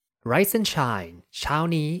Rise and Shine เช้า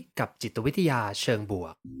นี้กับจิตวิทยาเชิงบว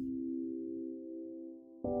ก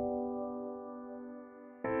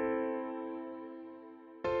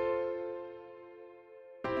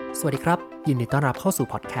สวัสดีครับยินดีต้อนรับเข้าสู่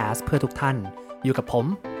พอดแคสต์เพื่อทุกท่านอยู่กับผม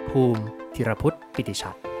ภูมิธีรพุทธปิติ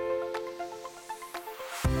ชัด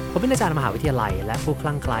ผมเป็นอาจารย์มหาวิทยาลัยและผู้ค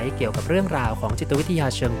ลั่งไคล้เกี่ยวกับเรื่องราวของจิตวิทยา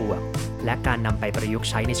เชิงบวกและการนำไปประยุกต์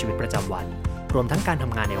ใช้ในชีวิตประจำวันรวมทั้งการท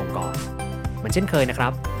ำงานในองค์กรเหมือนเช่นเคยนะค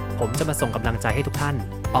รับผมจะมาส่งกำลังใจให้ทุกท่าน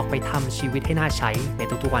ออกไปทำชีวิตให้น่าใช้ใน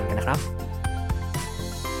ทุกๆวันกันนะครับ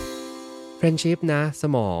Friendship นะส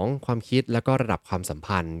มองความคิดแล้วก็ระดับความสัม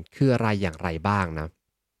พันธ์คืออะไรอย่างไรบ้างนะ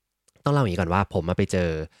ต้องเล่าอย่างนี้ก่อนว่าผมมาไปเจอ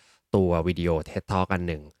ตัววิดีโอ TED Talk อัน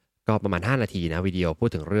หนึ่งก็ประมาณ5นาทีนะวิดีโอพูด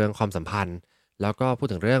ถึงเรื่องความสัมพันธ์แล้วก็พูด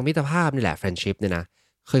ถึงเรื่องมิตรภาพนี่แหละ Friendship เนี่ยนะ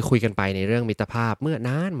เคยคุยกันไปในเรื่องมิตรภาพเมื่อน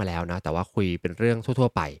านมาแล้วนะแต่ว่าคุยเป็นเรื่องทั่ว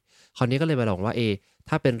ๆไปคราวนี้ก็เลยมาลองว่า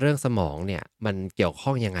ถ้าเป็นเรื่องสมองเนี่ยมันเกี่ยวข้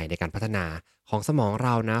องยังไงในการพัฒนาของสมองเร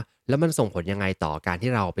านะแล้วมันส่งผลยังไงต่อการ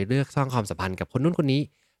ที่เราไปเลือกสร้างความสัมพันธ์กับคนนู้นคนนี้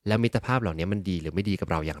แล้วมิตรภาพเหล่านี้มันดีหรือไม่ดีกับ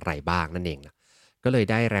เราอย่างไรบ้างนั่นเองนะก็เลย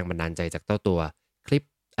ได้แรงบันดาลใจจากตัวคลิป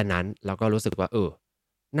อันนั้นแล้วก็รู้สึกว่า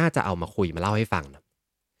น่าจะเอามาคุยมาเล่าให้ฟังนะ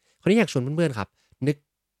คราวนี้อยากชวนเพื่อนๆครับนึก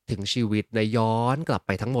ถึงชีวิตในย้อนกลับไ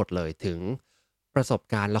ปทั้งหมดเลยถึงประสบ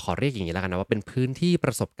การณ์เราขอเรียกอย่างนี้แล้วกันนะว่าเป็นพื้นที่ป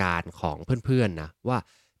ระสบการณ์ของเพื่อนๆนะว่า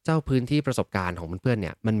เจ้าพื้นที่ประสบการณ์ของเพื่อนๆเ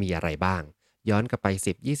นี่ยมันมีอะไรบ้างย้อนกลับไป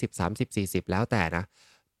10 20 30 40แล้วแต่นะ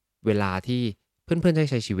เวลาที่เพื่อนๆได้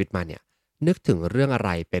ใช้ชีวิตมาเนี่ยนึกถึงเรื่องอะไร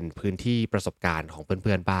เป็นพื้นที่ประสบการณ์ของเ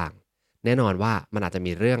พื่อนๆบ้างแน่นอนว่ามันอาจจะ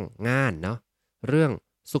มีเรื่องงานเนาะเรื่อง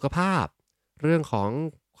สุขภาพเรื่องของ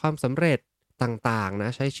ความสำเร็จต่างๆนะ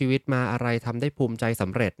ใช้ชีวิตมาอะไรทำได้ภูมิใจส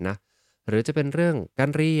ำเร็จนะหรือจะเป็นเรื่องการ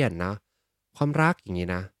เรียนนะความรักอย่างนี้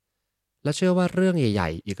นะและเชื่อว่าเรื่องใหญ่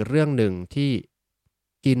ๆอีกเรื่องหนึ่งที่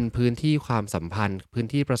กินพื้นที่ความสัมพันธ์พื้น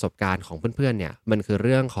ที่ประสบการณ์ของเพื่อนๆเนี่ยมันคือเ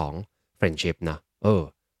รื่องของ friendship นะ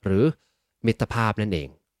หรือมิตรภาพนั่นเอง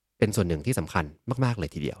เป็นส่วนหนึ่งที่สำคัญมากๆเลย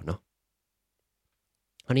ทีเดียวเนาะ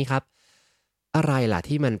คราวนี้ครับอะไรล่ะ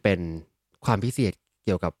ที่มันเป็นความพิเศษเ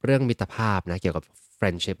กี่ยวกับเรื่องมิตรภาพนะเกี่ยวกับ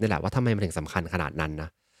friendship นี่แหละว่าทำไมมันถึงสำคัญขนาดนั้นนะ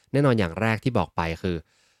แน่นอนอย่างแรกที่บอกไปคือ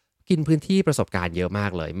กินพื้นที่ประสบการณ์เยอะมา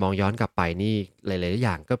กเลยมองย้อนกลับไปนี่หลายๆอ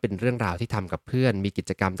ย่างก็เป็นเรื่องราวที่ทำกับเพื่อนมีกิ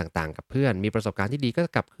จกรรมต่างๆกับเพื่อนมีประสบการณ์ที่ดีก็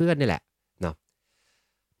กับเพื่อนนี่แหละเนาะ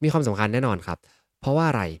มีความสำคัญแน่นอนครับเพราะว่า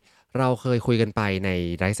อะไรเราเคยคุยกันไปใน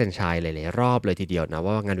Rise and Shine หลายๆรอบเลยทีเดียวนะ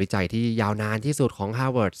ว่างานวิจัยที่ยาวนานที่สุดของ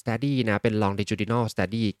Harvard Study นะเป็น longitudinal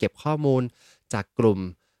study เก็บข้อมูลจากกลุ่ม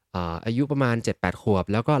อายุประมาณ 7-8 ขวบ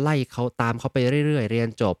แล้วก็ไล่เขาตามเขาไปเรื่อยๆเรียน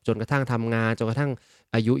จบจนกระทั่งทำงานจนกระทั่ง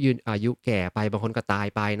อายุแก่ไปบางคนก็ตาย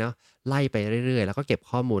ไปเนาะไล่ไปเรื่อยๆแล้วก็เก็บ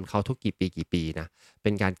ข้อมูลเขาทุกกี่ปีนะเป็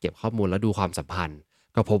นการเก็บข้อมูลแล้วดูความสัมพันธ์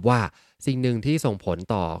ก็พบว่าสิ่งหนึ่งที่ส่งผล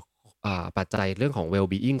ต่อปัจจัยเรื่องของ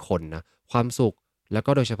well-being คนนะความสุขแล้ว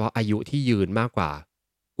ก็โดยเฉพาะอายุที่ยืนมากกว่า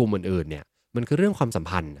กลุ่มอื่นๆเนี่ยมันคือเรื่องความสัม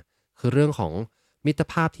พันธ์คือเรื่องของมิตร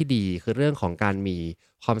ภาพที่ดีคือเรื่องของการมี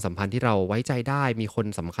ความสัมพันธ์ที่เราไว้ใจได้มีคน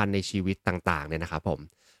สำคัญในชีวิตต่างๆเนี่ยนะครับผม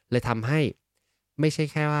เลยทำให้ไม่ใช่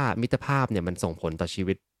แค่ว่ามิตรภาพเนี่ยมันส่งผลต่อชี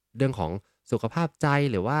วิตเรื่องของสุขภาพใจ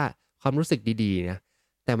หรือว่าความรู้สึกดีๆนะ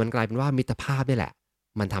แต่มันกลายเป็นว่ามิตรภาพนี่แหละ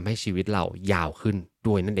มันทำให้ชีวิตเรายาวขึ้น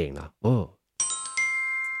ด้วยนั่นเองเนาะ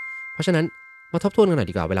เพราะฉะนั้นมาทบทวนกันหน่อย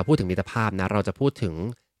ดีกว่าเวลาพูดถึงมิตรภาพนะเราจะพูดถึง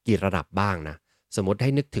กี่ระดับบ้างนะสมมติให้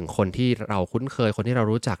นึกถึงคนที่เราคุ้นเคยคนที่เรา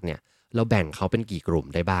รู้จักเนี่ยเราแบ่งเขาเป็นกี่กลุ่ม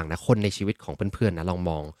ได้บ้างนะคนในชีวิตของเพื่อนๆนะลอง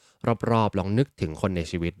มองรอบๆลองนึกถึงคนใน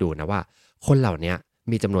ชีวิตดูนะว่าคนเหล่านี้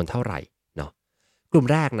มีจำนวนเท่าไหร่เนาะกลุ่ม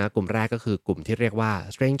แรกก็คือกลุ่มที่เรียกว่า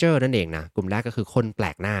stranger นั่นเองนะกลุ่มแรกก็คือคนแปล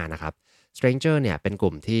กหน้านะครับ stranger เนี่ยเป็นก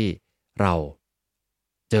ลุ่มที่เรา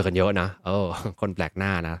เจอกันเยอะนะคนแปลกหน้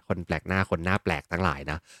านะคนแปลกหน้าคนหน้าแปลกทั้งหลาย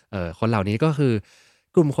นะคนเหล่านี้ก็คือ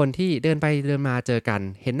กลุ่มคนที่เดินไปเดินมาเจอกัน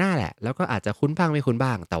เห็นหน้าแหละแล้วก็อาจจะคุ้นบ้างไม่คุ้น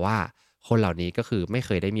บ้างแต่ว่าคนเหล่านี้ก็คือไม่เค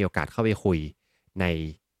ยได้มีโอกาสเข้าไปคุยใน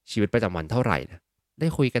ชีวิตประจำวันเท่าไหร่นะได้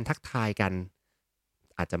คุยกันทักทายกัน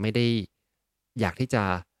อาจจะไม่ได้อยากที่จะ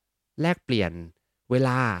แลกเปลี่ยนเวล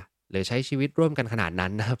าหรือใช้ชีวิตร่วมกันขนาดนั้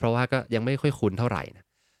นนะเพราะว่าก็ยังไม่ค่อยคุ้นเท่าไหร่นะ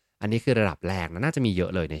อันนี้คือระดับแรกนะน่าจะมีเยอ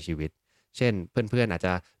ะเลยในชีวิต เช่นเพื่อนๆอาจจ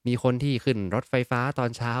ะมีคนที่ขึ้นรถไฟฟ้าตอน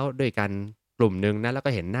เช้าด้วยกันกลุ่มหนึ่งนะแล้วก็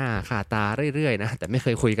เห็นหน้าค่าตาเรื่อยๆนะแต่ไม่เค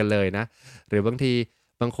ยคุยกันเลยนะหรือบางที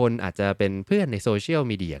บางคนอาจจะเป็นเพื่อนในโซเชียล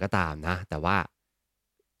มีเดียก็ตามนะแต่ว่า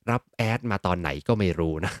รับแอดมาตอนไหนก็ไม่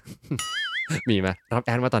รู้นะ มีไหมรับแ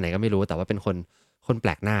อดมาตอนไหนก็ไม่รู้แต่ว่าเป็นคนแป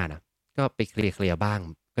ลกหน้านะก็ไปเคลียร์บ้าง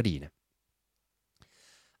ก็ดีนะ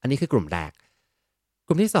อันนี้คือกลุ่มแรกก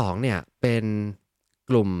ลุ่มที่2เนี่ยเป็น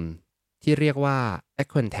กลุ่มที่เรียกว่า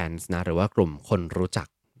acquaintance นะหรือว่ากลุ่มคนรู้จัก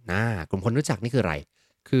กลุ่มคนรู้จักนี่คืออะไร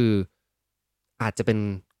คืออาจจะเป็น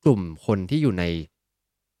กลุ่มคนที่อยู่ใน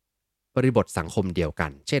บริบทสังคมเดียวกั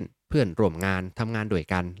นเช่นเพื่อนร่วมงานทำงานด้วย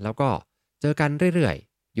กันแล้วก็เจอกันเรื่อย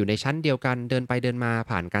ๆอยู่ในชั้นเดียวกันเดินไปเดินมา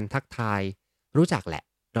ผ่านกันทักทายรู้จักแหละ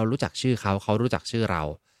เรารู้จักชื่อเขาเขารู้จักชื่อเรา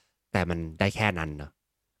แต่มันได้แค่นั้นเนาะ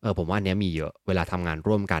ผมว่าอันเนี้ยมีเยอะเวลาทำงาน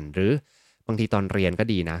ร่วมกันหรือบางทีตอนเรียนก็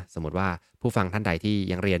ดีนะสมมติว่าผู้ฟังท่านใดที่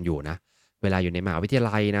ยังเรียนอยู่นะเวลาอยู่ในมหาวิทยา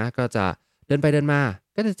ลัยนะก็จะเดินไปเดินมา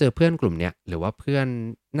ก็จะเจอเพื่อนกลุ่มเนี้ยหรือว่าเพื่อน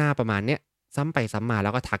หน้าประมาณเนี้ยซ้ำไปซ้ำมาแล้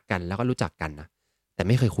วก็ทักกันแล้วก็รู้จักกันนะแต่ไ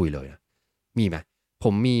ม่เคยคุยเลยนะมีไหมผ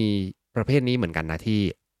มมีประเภทนี้เหมือนกันนะที่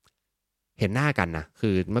เห็นหน้ากันนะคื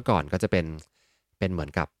อเมื่อก่อนก็จะเป็นเหมือน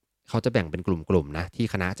กับเขาจะแบ่งเป็นกลุ่มๆนะที่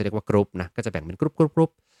คณะจะเรียกว่ากรุ๊ปนะก็จะแบ่งเป็นกรุ๊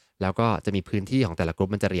ปแล้วก็จะมีพื้นที่ของแต่ละกรุ๊ป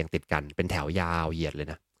มันจะเรียงติดกันเป็นแถวยาวเหยียดเลย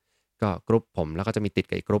นะก็กรุ๊ปผมแล้วก็จะมีติด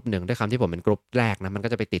กับอีกกรุ๊ปหนึ่งด้วยคำที่ผมเป็นกรุ๊ปแรกนะมันก็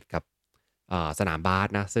จะไปติดกับสนามบาส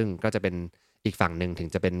นะซึ่งก็จะเป็นอีกฝั่งหนึ่งถึง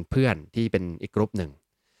จะเป็นเพื่อนที่เป็นอีกกรุ๊ปหนึ่ง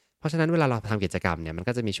เพราะฉะนั้นเวลาเราทำกิจกรรมเนี่ยมัน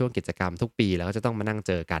ก็จะมีช่วงกิจกรรมทุกปีแล้วก็จะต้องมานั่งเ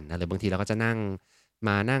จอกันนะหรือบางทีเราก็จะนั่ง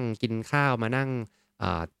กินข้าวมานั่ง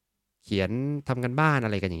เขียนทำกันบ้านอะ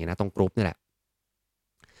ไรกันอย่างเงี้ยนะตรงกรุ๊ปนี่แหละ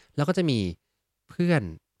แล้วก็จะมีเพื่อน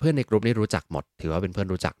เพื่อนในกรุ๊ปนี้รู้จักหมดถือว่าเป็นเพื่อน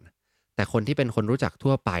รู้จักนะแต่คนที่เป็นคนรู้จัก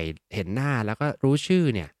ทั่วไปเห็นหน้าแล้วก็รู้ชื่อ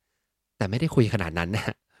เนี่ยแต่ไม่ได้คุยขนาดนั้นน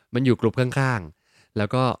ะมันอยู่กลุ่มข้างๆแล้ว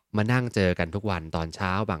ก็มานั่งเจอกันทุกวันตอนเช้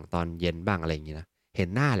าบ้างตอนเย็นบ้างอะไรอย่างงี้นะเห็น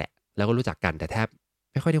หน้าแหละแล้วก็รู้จักกันแต่แทบ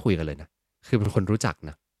ไม่ค่อยได้คุยกันเลยนะคือเป็นคนรู้จัก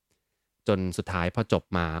นะจนสุดท้ายพอจบ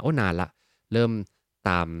มาโอ้นานละเริ่ม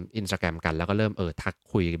ตาม Instagram กันแล้วก็เริ่มทัก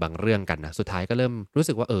คุยบางเรื่องกันนะสุดท้ายก็เริ่มรู้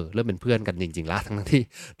สึกว่าเริ่มเป็นเพื่อนกันจริงๆแล้วทั้งที่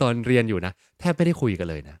ตอนเรียนอยู่นะแทบไม่ได้คุยกัน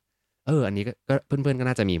เลยนะอันนี้ก็เพื่อนๆก็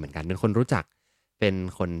น่าจะมีเหมือนกันเป็นคนรู้จักเป็น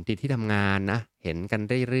คนที่ทำงานนะเห็นกัน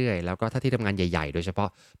เรื่อยๆแล้วก็ถ้าที่ทำงานใหญ่ๆโดยเฉพาะ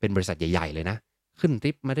เป็นบริษัทใหญ่ๆเลยนะขึ้นท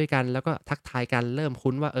ริปมาด้วยกันแล้วก็ทักทายกันเริ่ม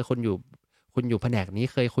คุ้นว่าคุณอยู่แผนกนี้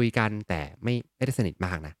เคยคุยกันแต่ไม่ได้สนิทม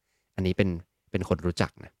ากนะอันนี้เป็นคนรู้จั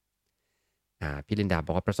กนะพี่ลินดาบ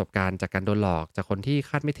อกว่าประสบการณ์จากการโดนหลอกจากคนที่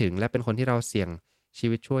คาดไม่ถึงและเป็นคนที่เราเสี่ยงชี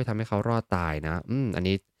วิตช่วยทำให้เขารอดตายนะอัน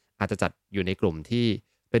นี้อาจจะจัดอยู่ในกลุ่มที่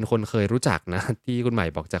เป็นคนเคยรู้จักนะที่คุณใหม่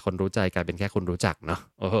บอกจากคนรู้ใจกลายเป็นแค่คนรู้จักเนาะ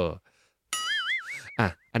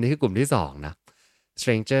อันนี้คือกลุ่มที่2นะ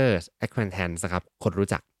strangers acquaintance นะครับคนรู้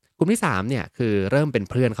จักกลุ่มที่3เนี่ยคือเริ่มเป็น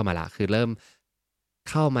เพื่อนเข้ามาละคือเริ่ม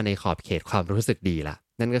เข้ามาในขอบเขตความรู้สึกดีละ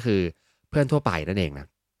นั่นก็คือเพื่อนทั่วไปนั่นเองนะ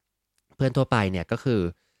เพื่อนทั่วไปเนี่ยก็คือ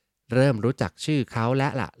เริ่มรู้จักชื่อเขาแล้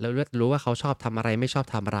วล่ะแล้วรู้ว่าเขาชอบทำอะไรไม่ชอบ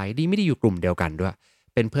ทำอะไรดีไม่ได้อยู่กลุ่มเดียวกันด้วย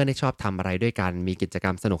เป็นเพื่อนที่ชอบทำอะไรด้วยกันมีกิจกร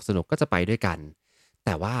รมสนุกก็จะไปด้วยกันแ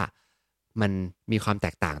ต่ว่ามันมีความแต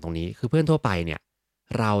กต่างตรงนี้คือเพื่อนทั่วไปเนี่ย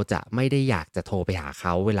เราจะไม่ได้อยากจะโทรไปหาเข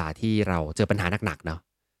าเวลาที่เราเจอปัญหาหนักๆเนาะ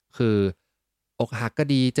คืออกหักก็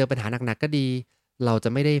ดีเจอปัญหาหนักๆก็ดีเราจะ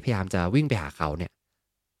ไม่ได้พยายามจะวิ่งไปหาเขาเนี่ย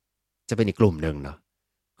จะเป็นอีกกลุ่มหนึ่งเนาะ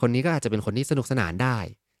คนนี้ก็อาจจะเป็นคนที่สนุกสนานได้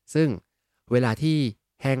ซึ่งเวลาที่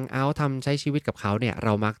แฮงเอาท์ทำใช้ชีวิตกับเขาเนี่ยเร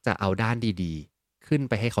ามักจะเอาด้านดีๆขึ้น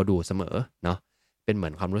ไปให้เขาดูเสมอเนาะเป็นเหมื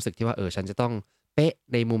อนความรู้สึกที่ว่าฉันจะต้องเป๊ะ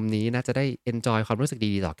ในมุมนี้นะจะได้เอนจอยความรู้สึก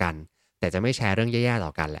ดีๆต่อกันแต่จะไม่แชร์เรื่องแย่ๆต่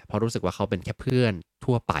อกันแหละเพราะรู้สึกว่าเขาเป็นแค่เพื่อน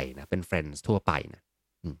ทั่วไปนะเป็น friends ทั่วไปนะ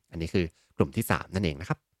อันนี้คือกลุ่มที่3นั่นเองนะ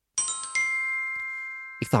ครับ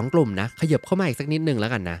อีก2กลุ่มนะขยับเข้ามาอีกสักนิดนึงแล้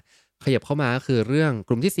วกันนะขยับเข้ามาก็คือเรื่องก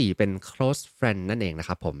ลุ่มที่4เป็น close friend นั่นเองนะค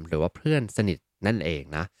รับผมหรือว่าเพื่อนสนิทนั่นเอง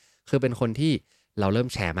นะคือเป็นคนที่เราเริ่ม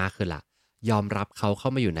แชร์มากขึ้นละยอมรับเขาเข้า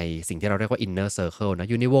มาอยู่ในสิ่งที่เราเรียกว่า inner circle นะ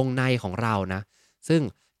อยู่ในวงในของเรานะซึ่ง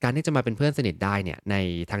การที่จะมาเป็นเพื่อนสนิทได้เนี่ยใน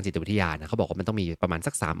ทางจิตวิทยานะเขาบอกว่ามันต้องมีประมาณ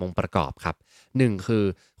สัก3องค์ประกอบครับ1คือ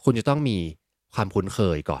คุณจะต้องมีความคุ้นเค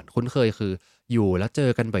ยก่อนคุ้นเคยคืออยู่แล้วเจอ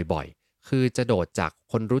กันบ่อยๆคือจะโดดจาก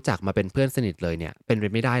คนรู้จักมาเป็นเพื่อนสนิทเลยเนี่ยเป็นไป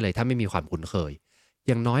ไม่ได้เลยถ้าไม่มีความคุ้นเคยอ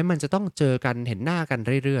ย่างน้อยมันจะต้องเจอกันเห็นหน้ากัน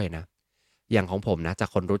เรื่อยๆนะอย่างของผมนะจาก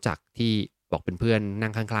คนรู้จักที่บอกเป็นเพื่อนนั่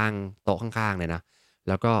งข้างๆโต๊ะข้างๆเลยนะแ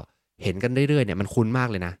ล้วก็เห็นกันเรื่อยๆเนี่ยมันคุ้นมาก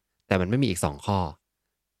เลยนะแต่มันไม่มีอีก2ข้อ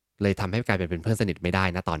เลยทำให้กลายเป็นเพื่อนสนิทไม่ได้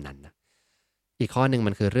นะตอนนั้นนะอีกข้อหนึ่ง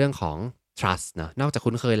มันคือเรื่องของ trust เนอะนอกจาก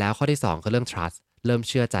คุ้นเคยแล้วข้อที่2คือเรื่อง trust เริ่มเ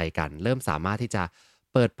ชื่อใจกันเริ่มสามารถที่จะ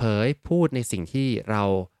เปิดเผยพูดในสิ่งที่เรา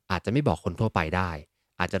อาจจะไม่บอกคนทั่วไปได้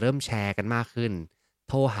อาจจะเริ่มแชร์กันมากขึ้น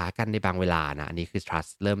โทรหากันในบางเวลานะอันนี้คือ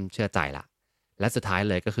trust เริ่มเชื่อใจละและสุดท้าย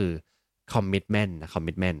เลยก็คือ commitment นะ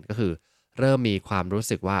commitment ก็คือเริ่มมีความรู้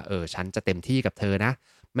สึกว่าฉันจะเต็มที่กับเธอนะ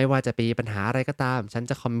ไม่ว่าจะมีปัญหาอะไรก็ตามฉัน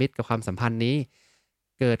จะ commit กับความสัมพันธ์นี้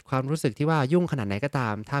เกิดความรู้สึกที่ว่ายุ่งขนาดไหนก็ตา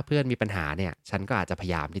มถ้าเพื่อนมีปัญหาเนี่ยฉันก็อาจจะพย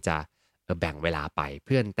ายามที่จะแบ่งเวลาไปเ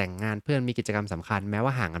พื่อนแต่งงานเพื่อนมีกิจกรรมสำคัญแม้ว่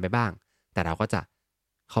าห่างกันไปบ้างแต่เราก็จะ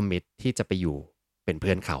commit ที่จะไปอยู่เป็นเ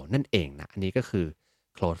พื่อนเขานั่นเองนะอันนี้ก็คือ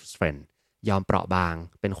close friend ยอมเปราะบาง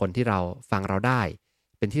เป็นคนที่เราฟังเราได้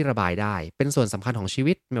เป็นที่ระบายได้เป็นส่วนสำคัญของชี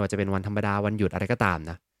วิตไม่ว่าจะเป็นวันธรรมดาวันหยุดอะไรก็ตาม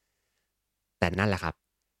นะแต่นั่นแหละครับ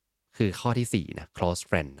คือข้อที่4นะ close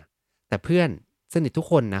friend นะแต่เพื่อน สนิททุก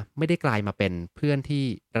คนนะไม่ได้กลายมาเป็นเพื่อนที่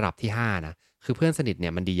ระดับที่5นะคือเพื่อนสนิทเนี่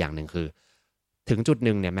ยมันดีอย่างหนึ่งคือถึงจุดห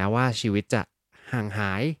นึ่งเนี่ยแม้ว่าชีวิตจะห่างห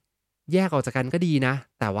ายแยกออกจากกันก็ดีนะ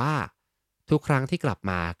แต่ว่าทุกครั้งที่กลับ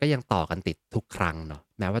มาก็ยังต่อกันติดทุกครั้งเนาะ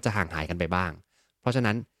แม้ว่าจะห่างหายกันไปบ้างเพราะฉะ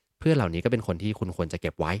นั้นเพื่อนเหล่านี้ก็เป็นคนที่คุณควรจะเ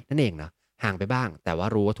ก็บไว้นั่นเองนะห่างไปบ้างแต่ว่า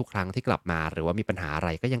รู้ว่าทุกครั้งที่กลับมาหรือว่ามีปัญหาอะไร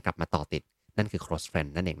ก็ยังกลับมาต่อติดนั่นคือ close friend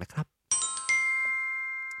นั่นเองนะครับ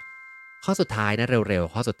ข้อสุดท้ายนะเร็ว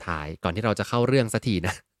ๆข้อสุดท้ายก่อนที่เราจะเข้าเรื่องสักทีน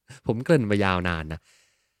ะผมเกริ่นมายาวนานนะ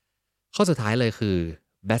ข้อสุดท้ายเลยคือ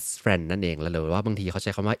best friend นั่นเองแล้วหรือว่าบางทีเขาใ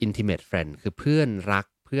ช้คำว่า intimate friend คือเพื่อนรัก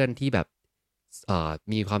เพื่อนที่แบบ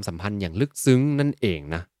มีความสัมพันธ์อย่างลึกซึ้งนั่นเอง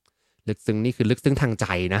นะลึกซึ้งนี่คือลึกซึ้งทางใจ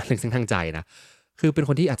นะลึกซึ้งทางใจนะคือเป็นค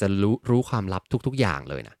นที่อาจจะรู้ความลับทุกๆอย่าง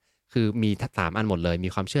เลยนะคือมี3อันหมดเลยมี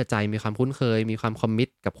ความเชื่อใจมีความคุ้นเคยมีความคอมมิต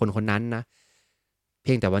กับคนคนนั้นนะเ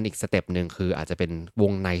พียงแต่ว่าอีกสเต็ปหนึ่งคืออาจจะเป็นว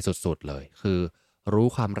งในสุดๆเลยคือรู้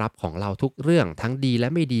ความลับของเราทุกเรื่องทั้งดีและ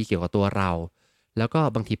ไม่ดีเกี่ยวกับตัวเราแล้วก็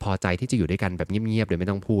บางทีพอใจที่จะอยู่ด้วยกันแบบเงียบๆโดยไม่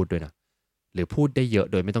ต้องพูดด้วยนะหรือพูดได้เยอะ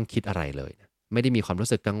โดยไม่ต้องคิดอะไรเลยนะไม่ได้มีความรู้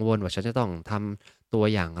สึกกังวลว่าฉันจะต้องทำตัว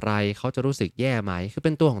อย่างไรเขาจะรู้สึกแย่ไหมคือเ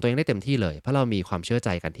ป็นตัวของตัวเองได้เต็มที่เลยเพราะเรามีความเชื่อใจ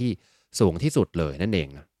กันที่สูงที่สุดเลยนั่นเอง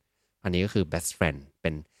นะอันนี้ก็คือ best friend เป็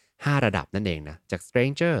น5ระดับนั่นเองนะจาก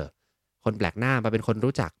stranger คนแปลกหน้ามาเป็นคน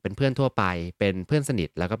รู้จักเป็นเพื่อนทั่วไปเป็นเพื่อนสนิท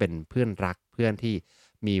แล้วก็เป็นเพื่อนรักเพื่อนที่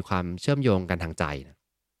มีความเชื่อมโยงกันทางใจนะ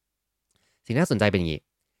สิ่งน่าสนใจเป็นอย่างนี้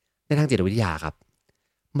ในทางจิตวิทยาครับ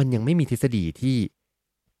มันยังไม่มีทฤษฎีที่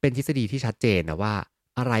เป็นทฤษฎีที่ชัดเจนนะว่า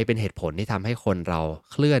อะไรเป็นเหตุผลที่ทำให้คนเรา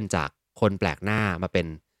เคลื่อนจากคนแปลกหน้ามาเป็น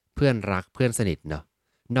เพื่อนรักเพื่อนสนิทเนาะ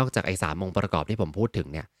นอกจากไอ้3องค์ประกอบที่ผมพูดถึง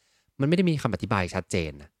เนี่ยมันไม่ได้มีคำอธิบายชัดเจ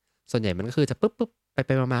นนะส่วนใหญ่มันก็คือจะปุ๊บไ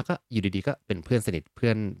ปมาๆก็อยู่ดีๆก็เป็นเพื่อนสนิทเพื่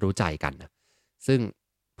อนรู้ใจกันนะซึ่ง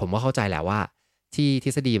ผมก็เข้าใจแหละว่าที่ทฤ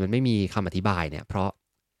ษฎีมันไม่มีคำอธิบายเนี่ยเพราะ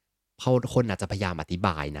คนอาจจะพยายามอธิบ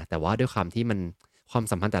ายนะแต่ว่าด้วยความที่มันความ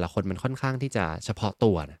สัมพันธ์แต่ละคนมันค่อนข้างที่จะเฉพาะ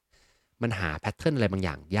ตัวนะมันหาแพทเทิร์นอะไรบางอ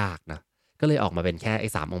ย่างยากนะก็เลยออกมาเป็นแค่ไอ้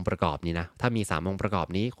3องค์ประกอบนี้นะถ้ามี3องค์ประกอบ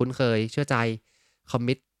นี้คุ้นเคยเชื่อใจคอม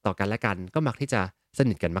มิตต่อกันและกันก็มักที่จะส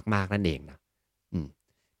นิทกันมากๆนั่นเองนะอืม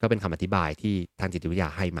ก็เป็นคำอธิบายที่ทางจิตวิทยา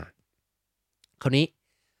ให้มาคราวนี้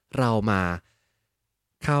เรามา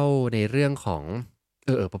เข้าในเรื่องของ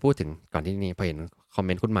พอพูดถึงก่อนที่นี่พอเห็นคอมเม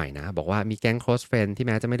นต์คุณใหม่นะบอกว่ามีแก๊ง close friend ที่แ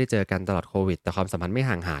ม้จะไม่ได้เจอกันตลอดโควิดแต่ความสัมพันธ์ไม่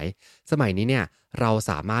ห่างหายสมัยนี้เนี่ยเรา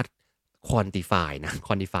สามารถ quantify นะ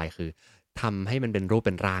quantify คือทำให้มันเป็นรูปเ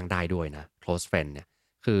ป็นร่างได้ด้วยนะ close friend เนี่ย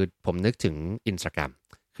คือผมนึกถึง Instagram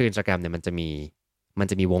คือ Instagram เนี่ยมันจะ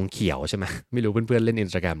มีวงเขียวใช่ไหมไม่รู้เพื่อนๆเล่น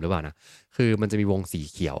Instagram หรือเปล่านะคือมันจะมีวงสี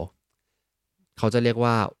เขียวเขาจะเรียก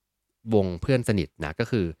ว่าวงเพื่อนสนิทนะก็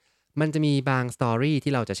คือมันจะมีบางสตอรี่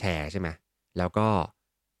ที่เราจะแชร์ใช่ไหมแล้วก็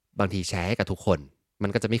บางทีแชร์ให้กับทุกคนมัน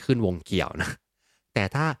ก็จะไม่ขึ้นวงเขียวนะแต่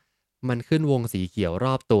ถ้ามันขึ้นวงสีเขียวร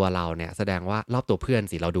อบตัวเราเนี่ยแสดงว่ารอบตัวเพื่อน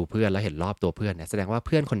สิเราดูเพื่อนแล้วเห็นรอบตัวเพื่อนเนี่ยแสดงว่าเ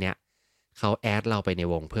พื่อนคนเนี้ยเขาแอดเราไปใน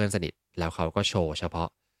วงเพื่อนสนิทแล้วเขาก็โชว์เฉพาะ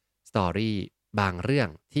สตอรี่บางเรื่อง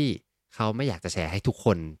ที่เขาไม่อยากจะแชร์ให้ทุกค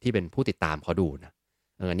นที่เป็นผู้ติดตามเขาดูนะ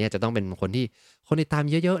เนี่ยจะต้องเป็นคนที่คนติดตาม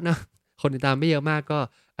เยอะๆนะคนติดตามไม่เยอะมากก็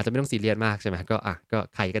อาจจะไม่ต้องซีเรียสมากใช่ไหมก็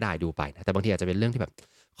ใครก็ได้ดูไปนะแต่บางทีอาจจะเป็นเรื่องที่แบบ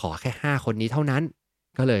ขอแค่5คนนี้เท่านั้น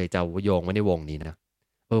ก็เลยจะโยงไว้ในวงนี้นะ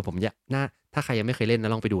ผมถ้าใครยังไม่เคยเล่นนะ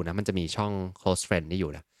ลองไปดูนะมันจะมีช่อง close friend นี่อ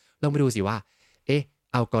ยู่นะลองไปดูสิว่า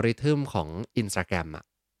อัลกอริทึมของ Instagram อ่ะ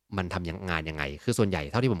มันทำงานยังไงคือส่วนใหญ่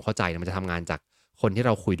เท่าที่ผมเข้าใจมันจะทำงานจากคนที่เ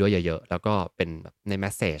ราคุยด้วยเยอะๆแล้วก็เป็นแบบในเม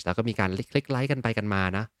สเซจแล้วก็มีการคลิกไลค์กันไปกันมา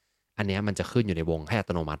นะอันนี้มันจะขึ้นอยู่ในวงให้อั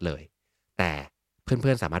ตโนมัติเลยแต่เ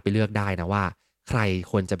พื่อนๆสามารถไปเลือกได้นะว่าใคร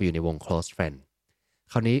ควรจะไปอยู่ในวง close friend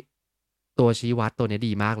คราวนี้ตัวชี้วัดตัวนี้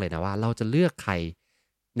ดีมากเลยนะว่าเราจะเลือกใคร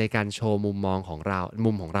ในการโชว์มุมมองของเรา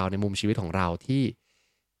มุมของเราในมุมชีวิตของเรา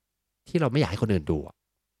ที่เราไม่อยากให้คนอื่นดู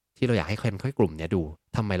ที่เราอยากให้คนค่อยกลุ่มนี้ดู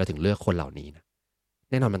ทำไมเราถึงเลือกคนเหล่านี้นะ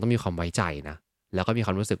แน่นอนมันต้องมีความไว้ใจนะแล้วก็มีคว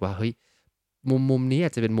ามรู้สึกว่าเฮ้ยมุมนี้อ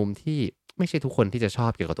าจจะเป็นมุมที่ไม่ใช่ทุกคนที่จะชอ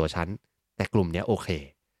บเกี่ยวกับตัวฉันแต่กลุ่มนี้โอเค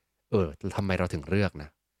ทำไมเราถึงเลือกนะ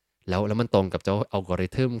แล้วมันตรงกับเจ้าอัลกอริ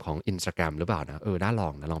ทึมของ Instagram หรือเปล่านะน่าลอ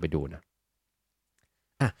งนะลองไปดูนะ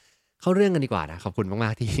เข้าเรื่องกันดีกว่านะขอบคุณม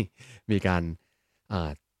ากๆที่มีการ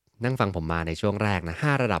นั่งฟังผมมาในช่วงแรกนะ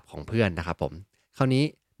5ระดับของเพื่อนนะครับผมคราวนี้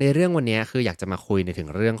ในเรื่องวันนี้คืออยากจะมาคุยในถึง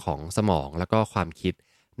เรื่องของสมองแล้วก็ความคิด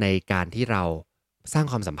ในการที่เราสร้าง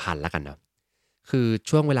ความสัมพันธ์แล้วกันเนาะคือ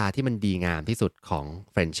ช่วงเวลาที่มันดีงามที่สุดของ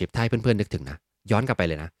friendship ถ้าให้เพื่อนๆนึกถึงนะย้อนกลับไป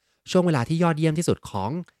เลยนะช่วงเวลาที่ยอดเยี่ยมที่สุดของ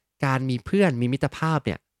การมีเพื่อนมีมิตรภาพเ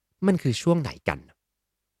นี่ยมันคือช่วงไหนกัน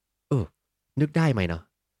นึกได้ไหมเนาะ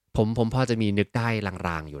ผมพอจะมีนึกได้ล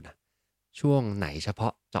างๆอยู่นะช่วงไหนเฉพา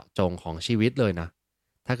ะเจาะจงของชีวิตเลยนะ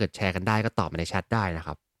ถ้าเกิดแชร์กันได้ก็ตอบมาในแชทได้นะค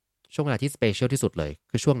รับช่วงเวลาที่สเปเชียลที่สุดเลย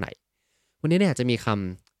คือช่วงไหนวันนี้เนี่ยจะมีค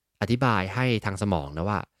อธิบายให้ทางสมองนะ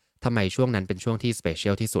ว่าทำไมช่วงนั้นเป็นช่วงที่สเปเชี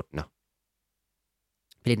ยลที่สุดเนาะ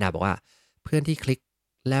พี่ลินดาบอกว่าเพื่อนที่คลิก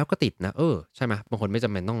แล้วก็ติดนะใช่ไหมบางคนไม่จ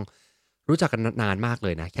ำเป็นต้องรู้จักกันนานมากเล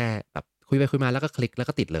ยนะแค่แบบคุยไปคุยมาแล้วก็คลิกแล้ว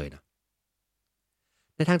ก็ติดเลยนะ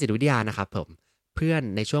ในทางจิตวิทยานะครับผมเพื่อน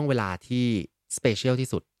ในช่วงเวลาที่สเปเชียลที่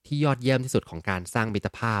สุดที่ยอดเยี่ยมที่สุดของการสร้างมิต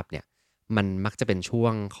รภาพเนี่ยมันมักจะเป็นช่ว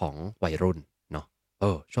งของวัยรุ่นเนาะ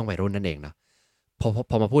ช่วงวัยรุ่นนั่นเองนะ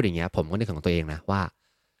พอมาพูดอย่างเงี้ยผมก็นึกถึงตัวเองนะว่า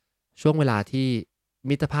ช่วงเวลาที่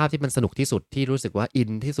มิตรภาพที่มันสนุกที่สุดที่รู้สึกว่าอิน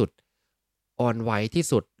ที่สุดอ่อนไหวที่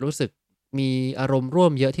สุดรู้สึกมีอารมณ์ร่ว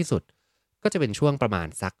มเยอะที่สุดก็จะเป็นช่วงประมาณ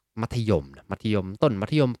สักมัธยมนะมัธยมต้นมั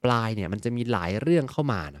ธยมปลายเนี่ยมันจะมีหลายเรื่องเข้า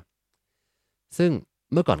มานะซึ่ง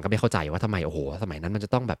เมื่อก่อนก็ไม่เข้าใจว่าทำไมสมัยนั้นมันจะ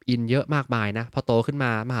ต้องแบบอินเยอะมากมายนะพอโตขึ้นมา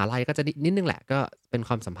มหาลัยก็จะนิดนึงแหละก็เป็นค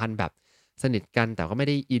วามสัมพันธ์แบบสนิทกันแต่ก็ไม่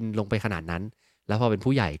ได้อินลงไปขนาดนั้นแล้วพอเป็น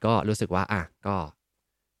ผู้ใหญ่ก็รู้สึกว่าก็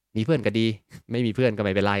มีเพื่อนก็ดีไม่มีเพื่อนก็ไ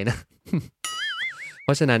ม่เป็นไรนะ เพ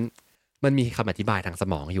ราะฉะนั้นมันมีคำอธิบายทางส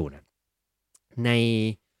มองอยู่นะใน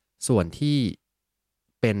ส่วนที่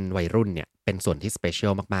เป็นวัยรุ่นเนี่ยเป็นส่วนที่สเปเชีย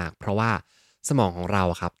ลมากๆเพราะว่าสมองของเรา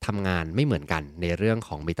ครับทำงานไม่เหมือนกันในเรื่องข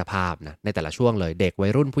องมิตรภาพนะในแต่ละช่วงเลยเด็กวั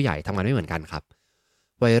ยรุ่นผู้ใหญ่ทำงานไม่เหมือนกันครับ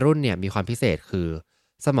วัยรุ่นเนี่ยมีความพิเศษคือ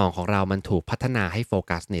สมองของเรามันถูกพัฒนาให้โฟ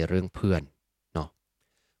กัสในเรื่องเพื่อนเนาะ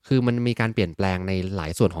คือมันมีการเปลี่ยนแปลงในหลา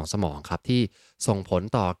ยส่วนของสมองครับที่ส่งผล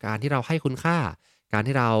ต่อการที่เราให้คุณค่าการ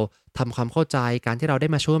ที่เราทำความเข้าใจการที่เราได้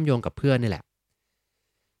มาเชื่อมโยงกับเพื่อนนี่แหละ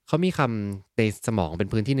เขามีคำในสมองเป็น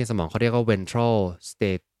พื้นที่ในสมองเขาเรียกว่า ventral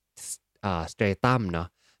stratum เนาะ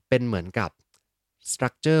เป็นเหมือนกับสตรั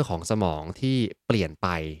คเจอร์ของสมองที่เปลี่ยนไป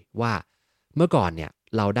ว่าเมื่อก่อนเนี่ย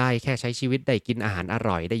เราได้แค่ใช้ชีวิตได้กินอาหารอ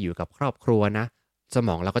ร่อยได้อยู่กับครอบครัวนะสม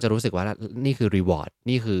องเราก็จะรู้สึกว่านี่คือรีวอร์ด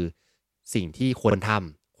นี่คือสิ่งที่ควร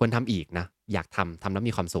ทำอีกนะอยากทำแล้ว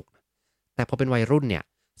มีความสุขแต่พอเป็นวัยรุ่นเนี่ย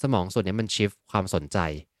สมองส่วนนี้มันชิฟความสนใจ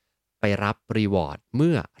ไปรับรีวอร์ดเ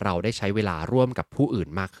มื่อเราได้ใช้เวลาร่วมกับผู้อื่น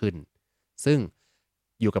มากขึ้นซึ่ง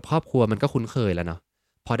อยู่กับครอบครัวมันก็คุ้นเคยแล้วเนาะ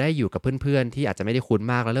พอได้อยู่กับเพื่อนๆที่อาจจะไม่ได้คุ้น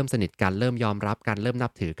มากแล้วเริ่มสนิทกันเริ่มยอมรับกันเริ่มนั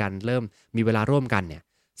บถือกันเริ่มมีเวลาร่วมกันเนี่ย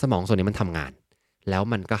สมองส่วนนี้มันทำงานแล้ว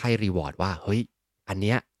มันก็ให้รีวอร์ดว่าเฮ้ยอันเ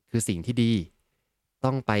นี้ยคือสิ่งที่ดี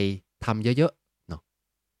ต้องไปทำเยอะๆเนาะ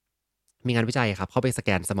มีงานวิจัยครับเข้าไปสแก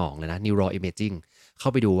นสมองเลยนะ neural imaging เข้า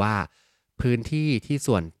ไปดูว่าพื้นที่ที่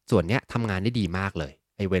ส่วนเนี้ยทำงานได้ดีมากเลย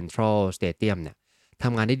ไอ้ ventral stratum เนี่ยท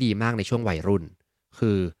ำงานได้ดีมากในช่วงวัยรุ่น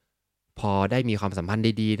คือพอได้มีความสัมพันธ์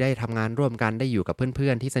ดีๆได้ทำงานร่วมกันได้อยู่กับเพื่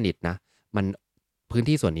อนๆที่สนิทนะมันพื้น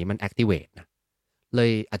ที่ส่วนนี้มัน activate นะเล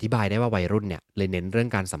ยอธิบายได้ว่าวัยรุ่นเนี่ยเลยเน้นเรื่อง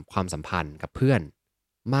การความสัมพันธ์กับเพื่อน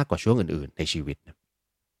มากกว่าช่วงอื่นๆในชีวิตนะ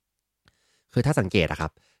คือถ้าสังเกตอะครั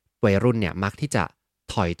บวัยรุ่นเนี่ยมักที่จะ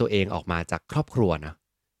ถอยตัวเองออกมาจากครอบครัวนะ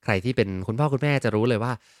ใครที่เป็นคุณพ่อคุณแม่จะรู้เลยว่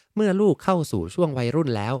าเมื่อลูกเข้าสู่ช่วงวัยรุ่น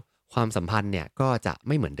แล้วความสัมพันธ์เนี่ยก็จะไ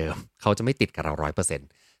ม่เหมือนเดิมเขาจะไม่ติดกับเรา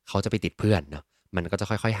100%เขาจะไปติดเพื่อนเนาะมันก็จะ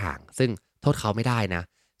ค่อยๆห่างซึ่งโทษเขาไม่ได้นะ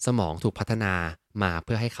สมองถูกพัฒนามาเ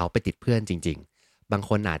พื่อให้เขาไปติดเพื่อนจริงๆบาง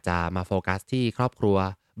คนอาจจะมาโฟกัสที่ครอบครัว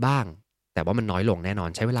บ้างแต่ว่ามันน้อยลงแน่นอน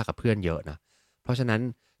ใช้เวลากับเพื่อนเยอะนะเพราะฉะนั้น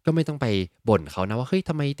ก็ไม่ต้องไปบ่นเขานะว่าเฮ้ย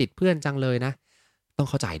ทำไมติดเพื่อนจังเลยนะต้อง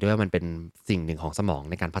เข้าใจด้วยว่ามันเป็นสิ่งหนึ่งของสมอง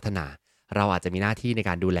ในการพัฒนาเราอาจจะมีหน้าที่ใน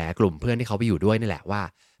การดูแลกลุ่มเพื่อนที่เขาไปอยู่ด้วยนี่แหละว่า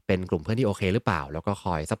เป็นกลุ่มเพื่อนที่โอเคหรือเปล่าแล้วก็ค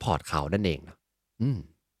อยซัพพอร์ตเขานั่นเองนะอืม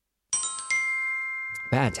ไ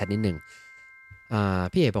ปอ่านแชทนิดนึง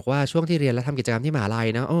พี่เอกบอกว่าช่วงที่เรียนและทำกิจกรรมที่มหาลัย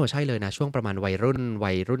นะใช่เลยนะช่วงประมาณวัย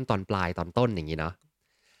รุ่นตอนปลายตอนต้นอย่างนี้เนาะ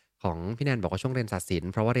ของพี่แนนบอกว่าช่วงเรียนศาสตร์ศิลป์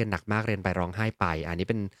เพราะว่าเรียนหนักมากเรียนไปร้องไห้ไปอันนี้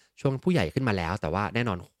เป็นช่วงผู้ใหญ่ขึ้นมาแล้วแต่ว่าแน่น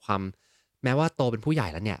อนแม้ว่าโตเป็นผู้ใหญ่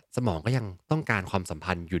แล้วเนี่ยสมองก็ยังต้องการความสัม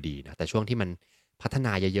พันธ์อยู่ดีนะแต่ช่วงที่มันพัฒน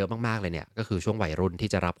าเยอะๆมากๆเลยเนี่ยก็คือช่วงวัยรุ่นที่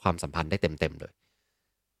จะรับความสัมพันธ์ได้เต็มๆเลย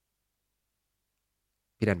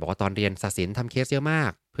พี่แนนบอกว่าตอนเรียนศาสตร์ศิลป์ทำเคสเยอะมา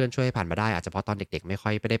กเพื่อนช่วยให้ผ่านมาได้อาจจะเพราะตอนเด็กๆไม่ค่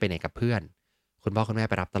อยไปได้ไปไหนกับเพื่อนคุณพ่อคุณแม่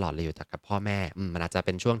ไปรับตลอดเลยอยู่แต่กับพ่อแม่มันอาจจะเ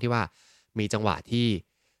ป็นช่วงที่ว่ามีจังหวะที่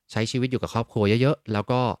ใช้ชีวิตอยู่กับครอบครัวเยอะๆแล้ว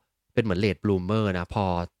ก็เป็นเหมือนเลทบลูเมอร์นะพอ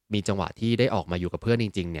มีจังหวะที่ได้ออกมาอยู่กับเพื่อนจ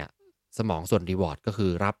ริงๆเนี่ยสมองส่วนรีวอร์ดก็คือ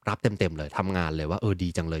รับเต็มๆเลยทำงานเลยว่าดี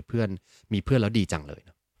จังเลยเพื่อนมีเพื่อนแล้วดีจังเลยน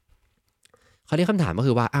ะคราวนี้คำถามก็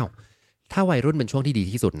คือว่าอ้าวถ้าวัยรุ่นเป็นช่วงที่ดี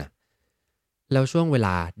ที่สุดนะแล้วช่วงเวล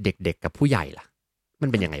าเด็กๆกับผู้ใหญ่ล่ะมัน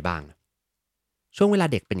เป็นยังไงบ้างนะช่วงเวลา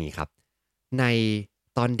เด็กเป็นอย่างนี้ครับใน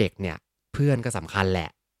ตอนเด็กเนี่ยเพื่อนก็สำคัญแหละ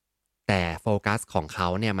แต่โฟกัสของเขา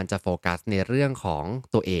เนี่ยมันจะโฟกัสในเรื่องของ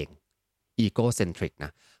ตัวเอง egocentric น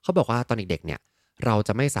ะเขาบอกว่าตอนเด็กๆเนี่ยเราจ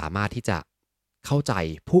ะไม่สามารถที่จะเข้าใจ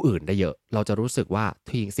ผู้อื่นได้เยอะเราจะรู้สึกว่า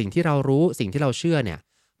สิ่งที่เรารู้สิ่งที่เราเชื่อเนี่ย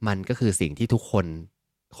มันก็คือสิ่งที่ทุกค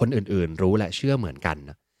นอื่นๆรู้และเชื่อเหมือนกัน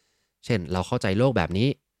นะเช่นเราเข้าใจโลกแบบนี้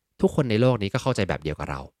ทุกคนในโลกนี้ก็เข้าใจแบบเดียวกับ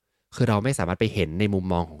เราคือเราไม่สามารถไปเห็นในมุม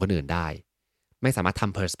มองของคนอื่นได้ ไม่สามารถท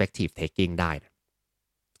ำ perspective taking ได้นะ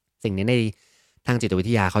สิ่งนี้ในทางจิตวิ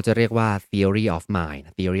ทยาเขาจะเรียกว่า theory of mind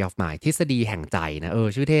theory of mind ทฤษฎีแห่งใจนะ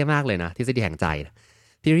ชื่อเท่มากเลยนะทฤษฎีแห่งใจนะ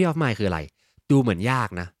theory of mind คืออะไรดูเหมือนยาก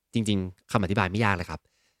นะจริงๆคำอธิบายไม่ยากเลยครับ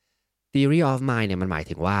theory of mind เนี่ยมันหมาย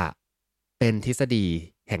ถึงว่าเป็นทฤษฎี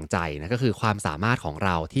แห่งใจนะก็คือความสามารถของเร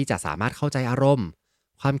าที่จะสามารถเข้าใจอารมณ์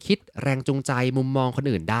ความคิดแรงจูงใจมุมมองคน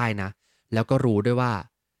อื่นได้นะแล้วก็รู้ด้วยว่า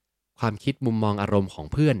ความคิดมุมมองอารมณ์ของ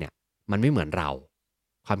เพื่อนเนี่ยมันไม่เหมือนเรา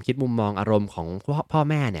ความคิดมุมมองอารมณ์ของพ่อ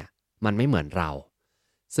แม่เนี่ยมันไม่เหมือนเรา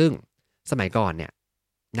ซึ่งสมัยก่อนเนี่ย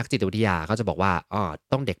นักจิตวิทยาเขาจะบอกว่า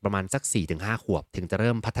ต้องเด็กประมาณสัก 4-5 ขวบถึงจะเ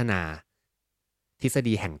ริ่มพัฒนาทฤษ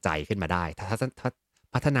ฎีแห่งใจขึ้นมาได้ถ้า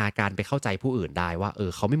พัฒนาการไปเข้าใจผู้อื่นได้ว่า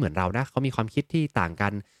เขาไม่เหมือนเรานะเขามีความคิดที่ต่างกั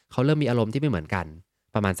นเขาเริ่มมีอารมณ์ที่ไม่เหมือนกัน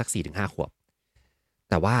ประมาณสัก 4-5 ขวบ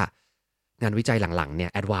แต่ว่างานวิจัยหลังๆเนี่ย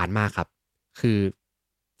แอดวานซ์มากครับคือ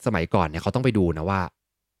สมัยก่อนเนี่ยเขาต้องไปดูนะว่า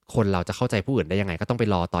คนเราจะเข้าใจผู้อื่นได้ยังไงก็ต้องไป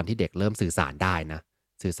รอตอนที่เด็กเริ่มสื่อสารได้นะ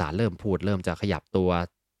สื่อสารเริ่มพูดเริ่มจะขยับตัว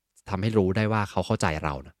ทำให้รู้ได้ว่าเขาเข้าใจเร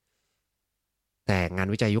านะแต่งาน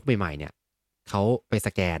วิจัยยุคใหม่ๆเนี่ยเขาไปส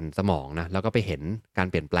แกนสมองนะแล้วก็ไปเห็นการ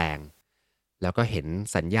เปลี่ยนแปลงแล้วก็เห็น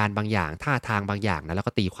สัญญาณบางอย่างท่าทางบางอย่างนะแล้ว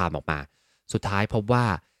ก็ตีความออกมาสุดท้ายพบว่า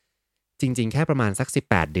จริงๆแค่ประมาณสัก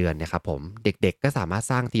18 เดือนเนี่ยครับผมเด็กๆก็สามารถ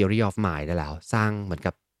สร้าง theory of mind ได้แล้วสร้างเหมือน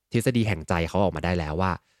กับทฤษฎีแห่งใจเขาออกมาได้แล้วว่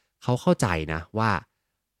าเขาเข้าใจนะว่า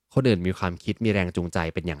คนอื่นมีความคิดมีแรงจูงใจ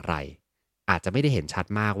เป็นอย่างไรอาจจะไม่ได้เห็นชัด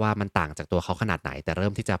มากว่ามันต่างจากตัวเขาขนาดไหนแต่เริ่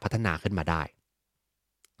มที่จะพัฒนาขึ้นมาได้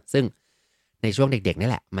ซึ่งในช่วงเด็กๆนี่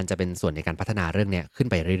แหละมันจะเป็นส่วนในการพัฒนาเรื่องนี้ขึ้น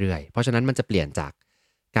ไปเรื่อยๆเพราะฉะนั้นมันจะเปลี่ยนจาก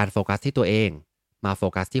การโฟกัสที่ตัวเองมาโฟ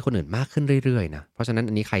กัสที่คนอื่นมากขึ้นเรื่อยๆนะเพราะฉะนั้น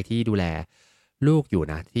อันนี้ใครที่ดูแลลูกอยู่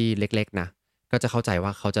นะที่เล็กๆนะก็จะเข้าใจว่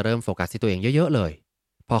าเขาจะเริ่มโฟกัสที่ตัวเองเยอะๆเลย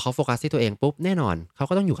พอเขาโฟกัสที่ตัวเองปุ๊บแน่นอนเขา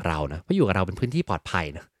ก็ต้องอยู่กับเรานะเพราะอยู่กับเราเป็นพื้นที่ปลอดภัย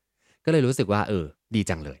นะก็เลยรู้สึกว่าดี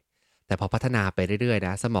จังเลยแต่พอพัฒนาไปเรื่อยๆน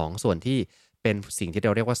ะสมองส่วนที่เป็นสิ่งที่เร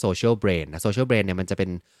าเรียกว่า social brain นะ social brain เนี่ยมันจะเป็น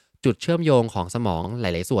จุดเชื่อมโยงของสมองหล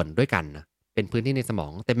ายๆส่วนด้วยกันนะเป็นพื้นที่ในสมอ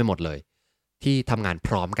งเต็มไปหมดเลยที่ทำงานพ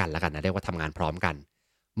ร้อมกันแล้วกันนะเรียกว่าทำงานพร้อมกัน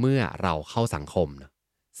เมื่อเราเข้าสังคมนะ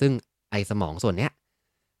ซึ่งไอ้สมองส่วนเนี้ย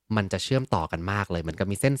มันจะเชื่อมต่อกันมากเลยเหมือนกับ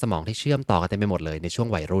มีเส้นสมองที่เชื่อมต่อกันเต็มไปหมดเลยในช่วง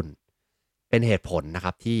วัยรุ่นเป็นเหตุผลนะค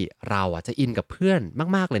รับที่เราจะอินกับเพื่อน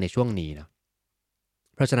มากๆเลยในช่วงนี้นะ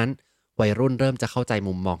เพราะฉะนั้นวัยรุ่นเริ่มจะเข้าใจ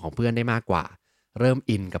มุมมองของเพื่อนได้มากกว่าเริ่ม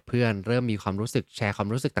อินกับเพื่อนเริ่มมีความรู้สึกแชร์ความ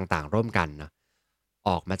รู้สึกต่างๆร่วมกันนะอ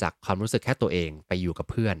อกมาจากความรู้สึกแค่ตัวเองไปอยู่กับ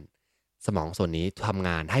เพื่อนสมองส่วนนี้ทำง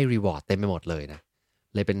านให้รีวอร์ดเต็มไปหมดเลยนะ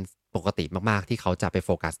เลยเป็นปกติมากๆที่เขาจะไปโฟ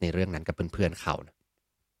กัสในเรื่องนั้นกับเพื่อนๆเขานะ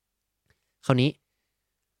คราวนี้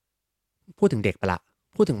พูดถึงเด็กไปละ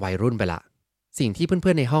พูดถึงวัยรุ่นไปละสิ่งที่เ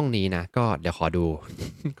พื่อนๆในห้องนี้นะก็เดี๋ยวขอดู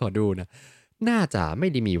ขอดูนะน่าจะไม่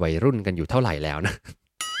ได้มีวัยรุ่นกันอยู่เท่าไหร่แล้วนะ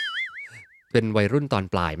เป็นวัยรุ่นตอน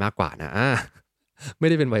ปลายมากกว่านะไม่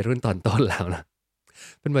ได้เป็นวัยรุ่นตอนต้นแล้วนะ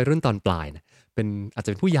เป็นวัยรุ่นตอนปลายนะเป็นอาจจะ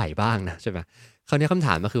เป็นผู้ใหญ่บ้างนะใช่ไหมคราวนี้คำถ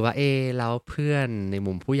ามก็คือว่าแล้วเพื่อนใน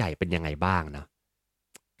มุมผู้ใหญ่เป็นยังไงบ้างนะ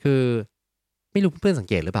คือไม่รู้เพื่อนสัง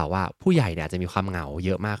เกตหรือเปล่าว่าผู้ใหญ่เนี่ยอาจจะมีความเหงาเย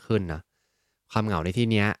อะมากขึ้นนะความเหงาในที่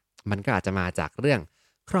เนี้ยมันก็อาจจะมาจากเรื่อง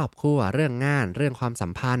ครอบครัวเรื่องงานเรื่องความสั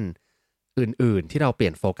มพันธ์อื่นๆที่เราเปลี่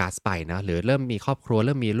ยนโฟกัสไปนะหรือเริ่มมีครอบครัวเ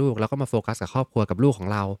ริ่มมีลูกแล้วก็มาโฟกัสกับครอบครัวกับลูกของ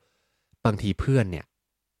เราบางทีเพื่อนเนี่ย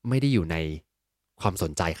ไม่ได้อยู่ในความส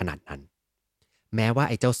นใจขนาดนั้นแม้ว่า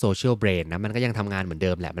ไอ้เจ้าโซเชียลเบรนนะมันก็ยังทำงานเหมือนเ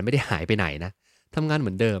ดิมแหละมันไม่ได้หายไปไหนนะทำงานเห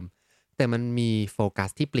มือนเดิมแต่มันมีโฟกัส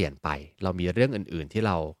ที่เปลี่ยนไปเรามีเรื่องอื่นๆที่เ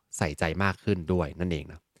ราใส่ใจมากขึ้นด้วยนั่นเอง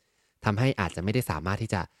นะทำให้อาจจะไม่ได้สามารถที่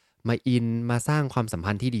จะมาอินมาสร้างความสัม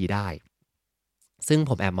พันธ์ที่ดีได้ซึ่ง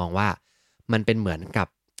ผมแอบมองว่ามันเป็นเหมือนกับ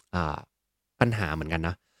ปัญหาเหมือนกันน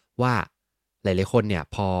ะว่าหลายๆคนเนี่ย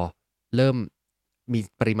พอเริ่มมี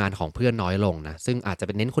ปริมาณของเพื่อนน้อยลงนะซึ่งอาจจะเ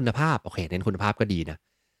ป็นเน้นคุณภาพโอเคเน้นคุณภาพก็ดีนะ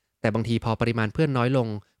แต่บางทีพอปริมาณเพื่อนน้อยลง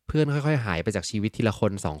เพื่อนค่อยๆหายไปจากชีวิตทีละค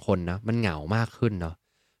น2คนนะมันเหงามากขึ้นเนาะ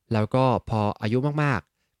แล้วก็พออายุมาก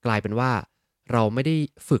ๆกลายเป็นว่าเราไม่ได้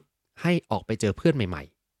ฝึกให้ออกไปเจอเพื่อนใหม่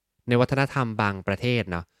ๆในวัฒนธรรมบางประเทศ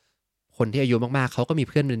นะคนที่อายุมากๆเขาก็มี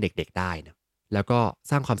เพื่อนเป็นเด็กๆได้นะแล้วก็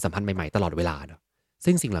สร้างความสัมพันธ์ใหม่ๆตลอดเวลาเนาะ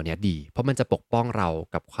ซึ่งสิ่งเหล่านี้ดีเพราะมันจะปกป้องเรา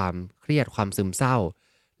กับความเครียดความซึมเศร้า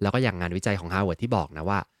แล้วก็อย่างงานวิจัยของ Harvard ที่บอกนะ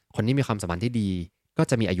ว่าคนที่มีความสัมพันธ์ที่ดีก็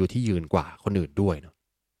จะมีอายุที่ยืนกว่าคนอื่นด้วยเนาะ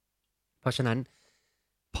เพราะฉะนั้น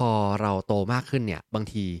พอเราโตมากขึ้นเนี่ยบาง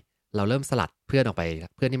ทีเราเริ่มสลัดเพื่อนออกไป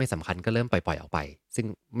เพื่อนที่ไม่สำคัญก็เริ่มปล่อยๆออกไปซึ่ง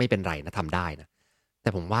ไม่เป็นไรนะทำได้นะแต่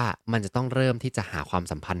ผมว่ามันจะต้องเริ่มที่จะหาความ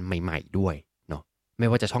สัมพันธ์ใหม่ๆด้วยเนาะไม่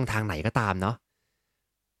ว่าจะช่องทางไหนก็ตามเนาะ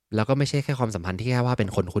แล้วก็ไม่ใช่แค่ความสัมพันธ์ที่แค่ว่าเป็น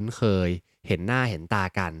คนคุ้นเคยเห็นหน้าเห็นตา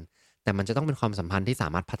กันแต่มันจะต้องเป็นความสัมพันธ์ที่สา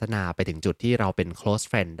มารถพัฒนาไปถึงจุดที่เราเป็น close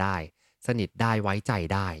friend ได้สนิทได้ไว้ใจ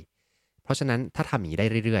ได้เพราะฉะนั้นถ้าทำอย่างนี้ได้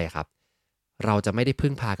เรื่อยๆครับ เราจะไม่ได้พึ่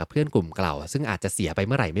งพากับเพื่อนกลุ่มเก่าซึ่งอาจจะเสียไปเ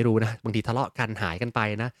มื่อไหร่ไม่รู้นะบางทีทะเลาะกันหายกันไป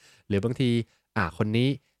นะหรือบางทีคนนี้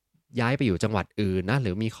ย้ายไปอยู่จังหวัดอื่นนะห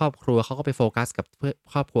รือมีครอบครัวเขาก็ไปโฟกัสกับเพื่อ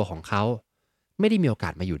ครอบครัวของเขาไม่ได้มีโอกา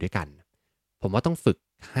สมาอยู่ด้วยกันผมว่าต้องฝึก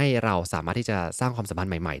ให้เราสามารถที่จะสร้างความสัมพันธ์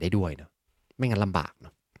ใหม่ๆได้ด้วยเนาะไม่งั้นลำบากเนา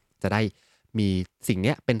ะจะได้มีสิ่งเ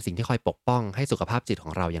นี้ยเป็นสิ่งที่คอยปกป้องให้สุขภาพจิตขอ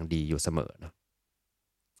งเรายังดีอยู่เสมอเนาะ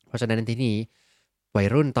เพราะฉะนั้นในที่นี้วัย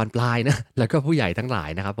รุ่นตอนปลายนะแล้วก็ผู้ใหญ่ทั้งหลาย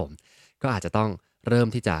นะครับผมก็อาจจะต้องเริ่ม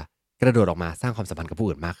ที่จะกระโดดออกมาสร้างความสัมพันธ์กับผู้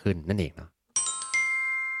อื่นมากขึ้นนั่นเองเนาะ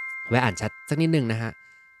แวะอ่านแชทสักนิดนึงนะฮะ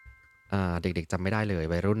เด็กๆจำไม่ได้เลย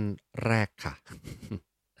วัยรุ่นแรกค่ะ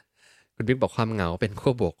คุณบิ๊กบอกความเหงาเป็นขั้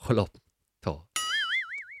วบวกขั้วลบโถ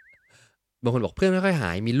บางคนบอกเพื่อนไม่ค่อยห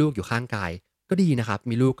ายมีลูกอยู่ข้างกายก็ดีนะครับ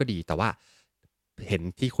มีลูกก็ดีแต่ว่าเห็น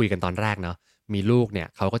ที่คุยกันตอนแรกเนาะมีลูกเนี่ย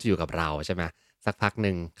เขาก็จะอยู่กับเราใช่ไหมสักพักห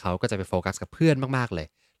นึ่งเขาก็จะไปโฟกัสกับเพื่อนมากๆเลย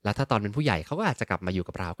แล้วถ้าตอนเป็นผู้ใหญ่เขาก็อาจจะกลับมาอยู่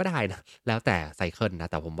กับเราก็ได้นะแล้วแต่ไซเคิลนะ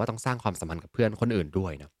แต่ผมว่าต้องสร้างความสัมพันธ์กับเพื่อนคนอื่นด้ว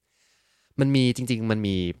ยเนาะมันมีจริงๆมัน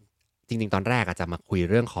มีจริงๆตอนแรกอาจจะมาคุย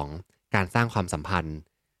เรื่องของการสร้างความสัมพันธ์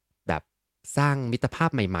แบบสร้างมิตรภาพ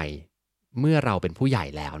ใหม่ๆเมื่อเราเป็นผู้ใหญ่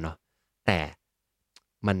แล้วเนาะแต่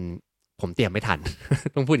มันผมเตรียมไม่ทัน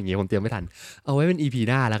ต้องพูดอย่างนี้ผมเตรียมไม่ทันเอาไว้เป็น EP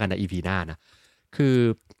หน้าแล้วกันนะ EP หน้านะคือ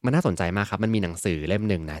มันน่าสนใจมากครับมันมีหนังสือเล่ม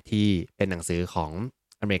หนึ่งนะที่เป็นหนังสือของ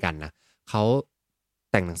อเมริกันนะเขา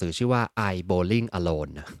แต่งหนังสือชื่อว่า I Bowling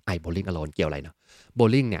Alone นะ I Bowling Alone เกี่ยวอะไรเนาะ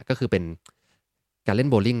Bowling เนี่ยก็คือเป็นการเล่น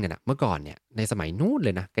โบว์ลิ่งเนี่ยนะเมื่อก่อนเนี่ยในสมัยนู้นเล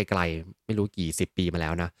ยนะไกลๆไม่รู้กี่สิบปีมาแล้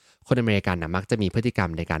วนะคนอเมริกันนะมักจะมีพฤติกรรม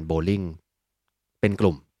ในการโบว์ลิ่งเป็นก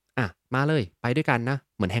ลุ่มมาเลยไปด้วยกันนะ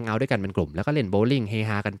เหมือนแฮงเอาท์ด้วยกันเป็นกลุ่มแล้วก็เล่นโบว์ลิ่งเฮ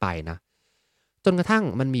ฮากันไปนะจนกระทั่ง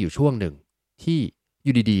มันมีอยู่ช่วงหนึ่งที่อ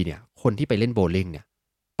ยู่ดีๆเนี่ยคนที่ไปเล่นโบว์ลิ่งเนี่ย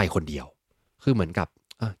ไปคนเดียวคือเหมือนกับ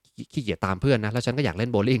ขี้เกียจตามเพื่อนนะแล้วฉันก็อยากเล่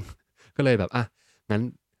นโบว์ลิ่งก็เลยแบบงั้น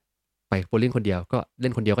ไปโบว์ลิ่งคนเดียวก็เล่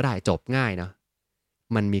นคนเดียวก็ได้จบง่ายนะ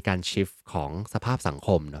มันมีการชิฟของสภาพสังค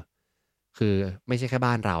มเนาะคือไม่ใช่แค่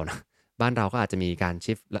บ้านเรานะบ้านเราก็อาจจะมีการ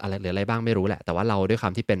ชิฟอะไรหรืออะไรบ้างไม่รู้แหละแต่ว่าเราด้วยควา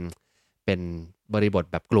มที่เป็นบริบท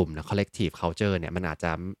แบบกลุ่มนะ collective culture เนี่ยมันอาจจ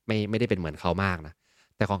ะไม่ได้เป็นเหมือนเขามากนะ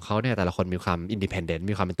แต่ของเขาเนี่ยแต่ละคนมีความ independent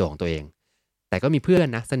มีความเป็นตัวของตัวเองแต่ก็มีเพื่อน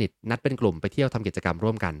นะสนิทนัดเป็นกลุ่มไปเที่ยวทำกิจกรรมร่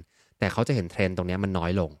วมกันแต่เขาจะเห็นเทรนด์ตรงนี้มันน้อ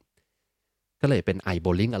ยลงก็เลยเป็น I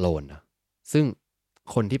bowling alone นะซึ่ง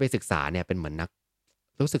คนที่ไปศึกษาเนี่ยเป็นเหมือนนัก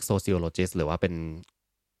รู้สึก sociologist หรือว่าเป็น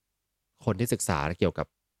คนที่ศึกษาเกี่ยวกับ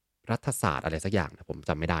รัฐศาสตร์อะไรสักอย่างนะผมจ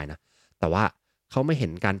ำไม่ได้นะแต่ว่าเขาไม่เห็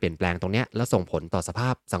นการเปลี่ยนแปลงตรงนี้แล้วส่งผลต่อสภา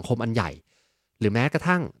พสังคมอันใหญ่หรือแม้กระ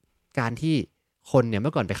ทั่งการที่คนเนี่ยเ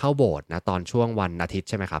มื่อก่อนไปเข้าโบสถ์นะตอนช่วงวันอาทิตย์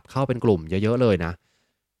ใช่ไหมครับเข้าเป็นกลุ่มเยอะๆเลยนะ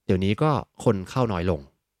เดี๋ยวนี้ก็คนเข้าน้อยลง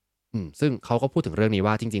ซึ่งเขาก็พูดถึงเรื่องนี้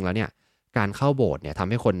ว่าจริงๆแล้วเนี่ยการเข้าโบสถ์เนี่ยทำ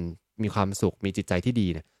ให้คนมีความสุขมีจิตใจที่ดี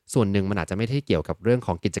เนี่ยส่วนหนึ่งมันอาจจะไม่ได้เกี่ยวกับเรื่องข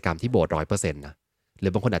องกิจกรรมที่โบสถ์100%นะหรื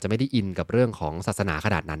อบางคนอาจจะไม่ได้อินกับเรื่องของศาสนาข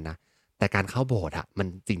นาดนั้นนะแต่การเข้าโบสถ์มัน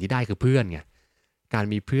สิ่งที่ได้คือเพื่อนไงการ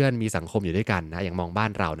มีเพื่อนมีสังคมอยู่ด้วยกันนะอย่างมองบ้า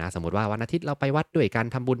นเรานะสมมติว่าวันอาทิตย์เราไปวัดด้วยกัน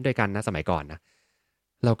ทำบุญด้วยกันนะสมัยก่อนนะ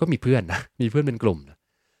เราก็มีเพื่อนนะมีเพื่อนเป็นกลุ่มนะ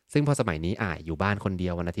ซึ่งพอสมัยนี้อยู่บ้านคนเดี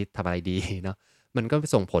ยววันอาทิตย์ทำอะไรดีเนาะมันก็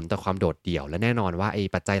ส่งผลต่อความโดดเดี่ยวและแน่นอนว่าไอ้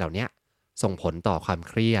ปัจจัยเหล่านี้ส่งผลต่อความ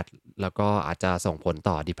เครียดแล้วก็อาจจะส่งผล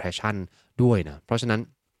ต่อ depression ด้วยนะเพราะฉะนั้น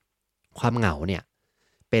ความเหงาเนี่ย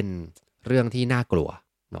เป็นเรื่องที่น่ากลัว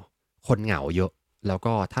เนาะคนเหงาเยอะแล้ว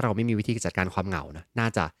ก็ถ้าเราไม่มีวิธีจัดการความเหงานะน่า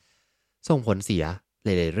จะส่งผลเสียห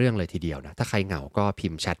ลายๆเรื่องเลยทีเดียวนะถ้าใครเหงาก็พิ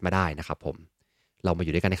มพ์แชทมาได้นะครับผมเรามาอ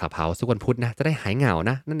ยู่ด้วยกันในคลับเฮาส์ทุกวันพุธนะจะได้หายเหงา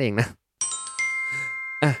นะนั่นเองนะ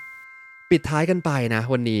ปิดท้ายกันไปนะ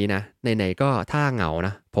วันนี้นะไหนๆก็ถ้าเหงาน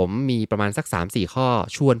ะผมมีประมาณสัก 3-4 ข้อ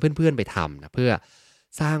ชวนเพื่อนๆไปทำนะเพื่อ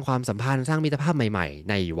สร้างความสัมพันธ์สร้างมิตรภาพใหม่ๆ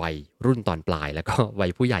ในวัยรุ่นตอนปลายแล้วก็วั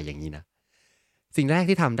ยผู้ใหญ่อย่างนี้นะสิ่งแรก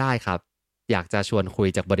ที่ทำได้ครับอยากจะชวนคุย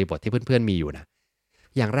จากบริบทที่เพื่อนๆมีอยู่นะ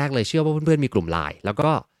อย่างแรกเลยเชื่อว่าเพื่อนๆมีกลุ่ม LINE แล้วก็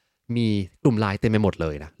มีกลุ่ม LINE เต็มไปหมดเล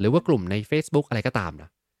ยนะหรือว่ากลุ่มใน Facebook อะไรก็ตามนะ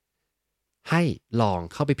ให้ลอง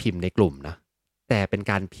เข้าไปพิมพ์ในกลุ่มนะแต่เป็น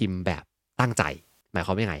การพิมพ์แบบตั้งใจหมายคว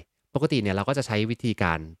ามว่ายังไงปกติเนี่ยเราก็จะใช้วิธีก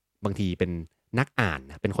ารบางทีเป็นนักอ่าน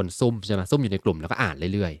นะเป็นคนซุ่มใช่ไหมซุ่มอยู่ในกลุ่มแล้วก็อ่าน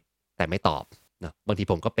เรื่อยๆแต่ไม่ตอบนะบางที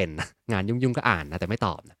ผมก็เป็นนะงานยุ่งๆก็อ่านนะแต่ไม่ต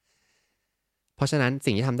อบนะเพราะฉะนั้น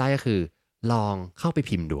สิ่งที่ทำได้ก็คือลองเข้าไป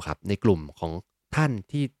พิมพ์ดูครับในกลุ่มของท่าน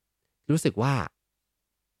ที่รู้สึกว่า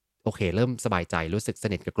โอเคเริ่มสบายใจรู้สึกส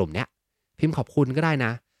นิทกับกลุ่มเนี้ยพิมพ์ขอบคุณก็ได้น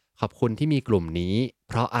ะขอบคุณที่มีกลุ่มนี้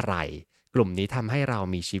เพราะอะไรกลุ่มนี้ทำให้เรา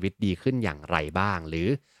มีชีวิตดีขึ้นอย่างไรบ้างหรือ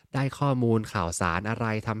ได้ข้อมูลข่าวสารอะไร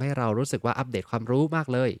ทำให้เรารู้สึกว่าอัปเดตความรู้มาก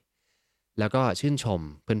เลยแล้วก็ชื่นชม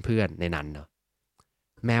เพื่อนๆในนั้นเนาะ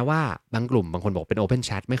แม้ว่าบางกลุ่มบางคนบอกเป็น Open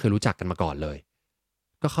Chat ไม่เคยรู้จักกันมาก่อนเลย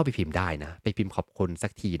ก็เข้าไปพิมพ์ได้นะไปพิมพ์ขอบคุณสั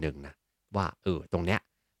กทีหนึ่งนะว่าตรงเนี้ย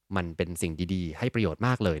มันเป็นสิ่งดีๆให้ประโยชน์ม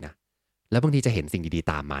ากเลยนะ แล้วบางทีจะเห็นสิ่งดี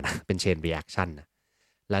ๆตามมานะเป็น chain reaction นะ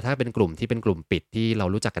แล้วถ้าเป็นกลุ่มที่เป็นกลุ่มปิดที่เรา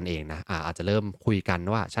รู้จักกันเองนะอาจจะเริ่มคุยกัน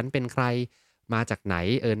ว่าฉันเป็นใครมาจากไหน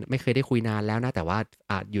ไม่เคยได้คุยนานแล้วนะแต่ว่า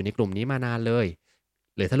อยู่ในกลุ่มนี้มานานเลย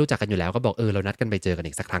หรือถ้ารู้จักกันอยู่แล้วก็บอกเรานัดกันไปเจอกัน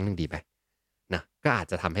อีกสักครั้งหนึ่งดีไหมนะก็อาจ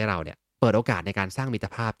จะทำให้เราเนี่ยเปิดโอกาสในการสร้างมิตร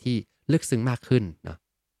ภาพที่ลึกซึ้งมากขึ้นนะ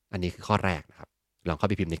อันนี้คือข้อแรกนะครับลองเข้า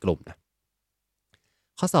ไปพิมพ์ในกลุ่มนะ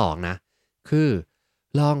ข้อ2นะคือ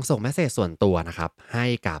ลองส่งเมสเสจส่วนตัวนะครับให้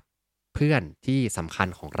กับเพื่อนที่สำคัญ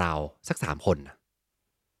ของเราสัก3คนนะ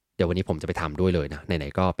เดี๋ยววันนี้ผมจะไปทำด้วยเลยนะไหน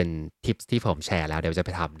ๆก็เป็นทิปที่ผมแชร์แล้วเดี๋ยวจะไป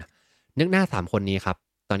ทำนะนึกหน้า3คนนี้ครับ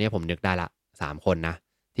ตอนนี้ผมนึกได้ละ3คนนะ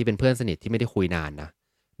ที่เป็นเพื่อนสนิทที่ไม่ได้คุยนานนะ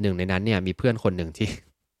หนึ่งในนั้นเนี่ยมีเพื่อนคนหนึ่งที่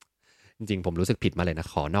จริงๆผมรู้สึกผิดมาเลยนะ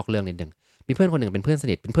ขอนอกเรื่องนิดนึงมีเพื่อนคนหนึ่งเป็นเพื่อนส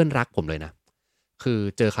นิทเป็นเพื่อนรักผมเลยนะคือ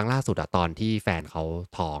เจอครั้งล่าสุดตอนที่แฟนเขา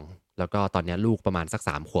ท้องแล้วก็ตอนนี้ลูกประมาณสัก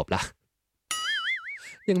3 ขวบแล้ว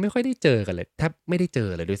ยังไม่ค่อยได้เจอกันเลยแทบไม่ได้เจอ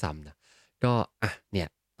เลยด้วยซ้ำนะก็เนี่ย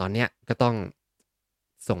ตอนเนี้ยก็ต้อง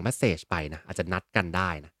ส่งเมสเสจไปนะอาจจะนัดกันได้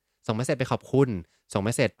นะส่งเมสเสจไปขอบคุณส่งเม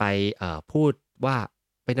สเสจไปพูดว่า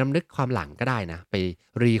ไปรำลึกความหลังก็ได้นะไป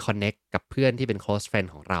รีคอนเน็กกับเพื่อนที่เป็น close friend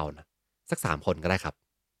ของเรานะสัก3 คนก็ได้ครับ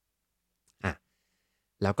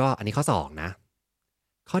แล้วก็อันนี้ข้อ2นะ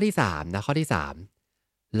ข้อที่3นะข้อที่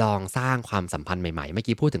3ลองสร้างความสัมพันธ์ใหม่ๆเมื่อ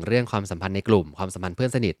กี้พูดถึงเรื่องความสัมพันธ์ในกลุ่มความสัมพันธ์เพื่อ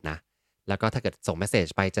นสนิทนะแล้วก็ถ้าเกิดส่งเมสเสจ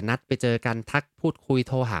ไปจะนัดไปเจอกันทักพูดคุยโ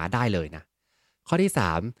ทรหาได้เลยนะข้อที่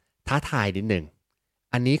3ท้าทายนิดหนึ่ง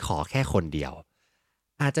อันนี้ขอแค่คนเดียว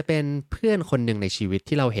อาจจะเป็นเพื่อนคนหนึ่งในชีวิต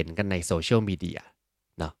ที่เราเห็นกันในโซเชียลมีเดีย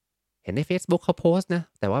เนาะเห็นใน Facebook เขาโพสต์นะ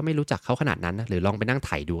แต่ว่าไม่รู้จักเขาขนาดนั้นนะหรือลองไปนั่งไถ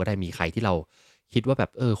ดูก็ได้มีใครที่เราคิดว่าแบ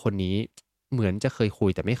บคนนี้เหมือนจะเคยคุย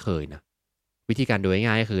แต่ไม่เคยนะวิธีการดู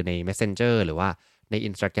ง่ายๆก็คือใน Messenger หรือว่าใน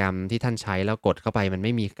Instagram ที่ท่านใช้แล้วกดเข้าไปมันไ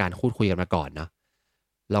ม่มีการพูดคุยกันมาก่อนเนาะ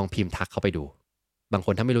ลองพิมพ์ทักเข้าไปดูบางค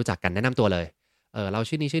นถ้าไม่รู้จักกันแนะนำตัวเลยเรา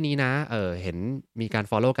ชื่อนี้นะเห็นมีการ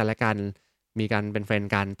follow กันและกันมีการเป็นเฟรน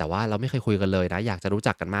ด์กันแต่ว่าเราไม่เคยคุยกันเลยนะอยากจะรู้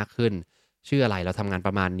จักกันมากขึ้นชื่ออะไรเราทำงานป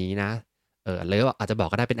ระมาณนี้นะหรืออาจจะบอก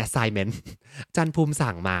ก็ได้เป็น assignment อาจารย์ภูมิ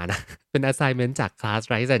สั่งมานะเป็น assignment จากคลาส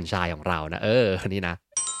Rise and Shine ของเรานะนี่นะ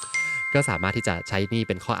ก็สามารถที่จะใช้นี่เ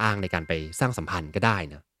ป็นข้ออ้างในการไปสร้างสัมพันธ์ก็ได้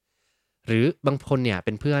นะหรือบางคนเนี่ยเ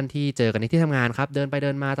ป็นเพื่อนที่เจอกันในที่ทำงานครับเดินไปเดิ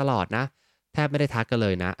นมาตลอดนะแทบไม่ได้ทักกันเล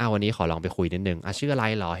ยนะวันนี้ขอลองไปคุยนิดนึงชื่ออะไร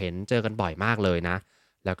เหรอเห็นเจอกันบ่อยมากเลยนะ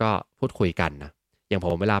แล้วก็พูดคุยกันนะอย่างผ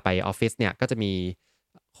มเวลาไปออฟฟิศเนี่ยก็จะมี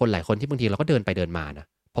คนหลายคนที่บางทีเราก็เดินไปเดินมานะ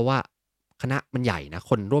เพราะว่าคณะมันใหญ่นะ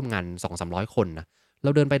คนร่วมงาน 200-300 คนนะเรา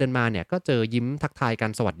เดินไปเดินมาเนี่ยก็เจอยิ้มทักทายกัน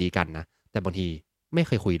สวัสดีกันนะแต่บางทีไม่เ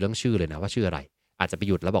คยคุยเรื่องชื่อเลยนะว่าชื่ออะไรอาจจะไปห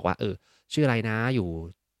ยุดแล้วบอกว่าชื่ออะไรนะอยู่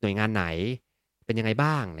หน่วยงานไหนเป็นยังไง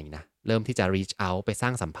บ้างอะไรอย่างนี้นะเริ่มที่จะ reach out ไปสร้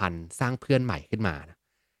างสัมพันธ์สร้างเพื่อนใหม่ขึ้นมานะ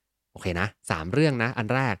โอเคนะ3 เรื่องนะอัน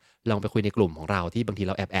แรกลองไปคุยในกลุ่มของเราที่บางทีเ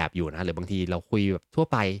ราแอบอยู่นะหรือบางทีเราคุยแบบทั่ว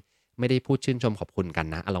ไปไม่ได้พูดชื่นชมขอบคุณกัน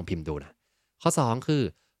นะลองพิมพ์ดูนะข้อ2คือ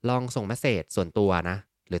ลองส่งเมสเสจส่วนตัวนะ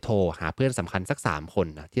หรือโทรหาเพื่อนสำคัญสัก3 คน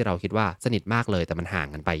นะที่เราคิดว่าสนิทมากเลยแต่มันห่าง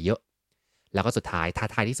กันไปเยอะแล้วก็สุดท้ายท้า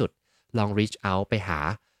ทายที่สุดลอง reach out ไปหา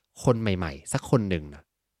คนใหม่ๆสักคนหนึ่งนะ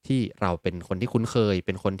ที่เราเป็นคนที่คุ้นเคยเ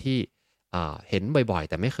ป็นคนที่เห็นบ่อยๆ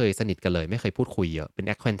แต่ไม่เคยสนิทกันเลยไม่เคยพูดคุยเยอะเป็น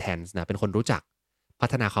acquaintance นะเป็นคนรู้จักพั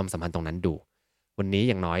ฒนาความสัมพันธ์ตรงนั้นดูวันนี้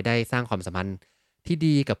อย่างน้อยได้สร้างความสัมพันธ์ที่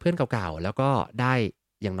ดีกับเพื่อนเก่าๆแล้วก็ได้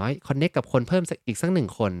อย่างน้อย connect กับคนเพิ่มอีกสัก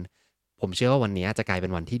1 คนผมเชื่อว่าวันนี้จะกลายเป็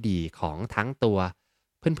นวันที่ดีของทั้งตัว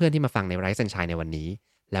เพื่อนๆที่มาฟังใน Rise and Shine ในวันนี้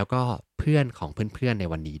แล้วก็เพื่อนของเพื่อนๆใน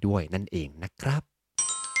วันนี้ด้วยนั่นเองนะครับ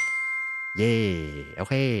เย่โอ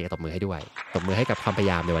เคตบมือให้ด้วยตบมือให้กับความพยา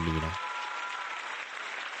ยามในวันนี้นะ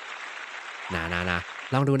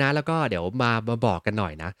ลองดูนะแล้วก็เดี๋ยวมาบอกกันหน่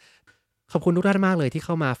อยนะขอบคุณทุกท่านมากเลยที่เ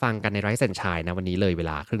ข้ามาฟังกันใน Rise and Shine นะวันนี้เลยเว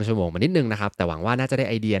ลาครึ่งชั่วโมงมานิดนึงนะครับแต่หวังว่าน่าจะได้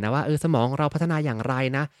ไอเดียนะว่าสมองเราพัฒนาอย่างไร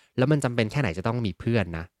นะแล้วมันจำเป็นแค่ไหนจะต้องมีเพื่อน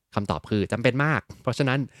นะคำตอบคือจำเป็นมากเพราะฉะ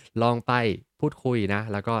นั้นลองไปพูดคุยนะ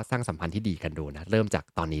แล้วก็สร้างสัมพันธ์ที่ดีกันดูนะเริ่มจาก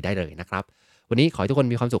ตอนนี้ได้เลยนะครับวันนี้ขอให้ทุกคน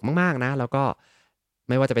มีความสุขมากๆนะแล้วก็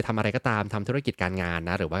ไม่ว่าจะไปทำอะไรก็ตามทำธุรกิจการงาน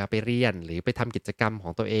นะหรือว่าไปเรียนหรือไปทำกิจกรรมขอ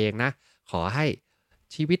งตัวเองนะขอให้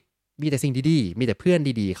ชีวิตมีแต่สิ่งดีๆมีแต่เพื่อน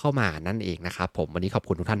ดีๆเข้ามานั่นเองนะครับผมวันนี้ขอบ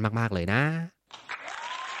คุณทุกท่านมากๆเลยนะ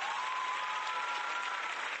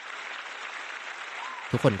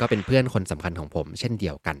ทุกคนก็เป็นเพื่อนคนสำคัญของผมเช่นเดี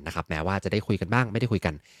ยวกันนะครับแม้ว่าจะได้คุยกันบ้างไม่ได้คุย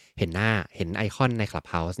กันเห็นหน้าเห็นไอคอนใน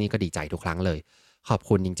Clubhouse นี่ก็ดีใจทุกครั้งเลยขอบ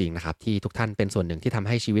คุณจริงๆนะครับที่ทุกท่านเป็นส่วนหนึ่งที่ทำใ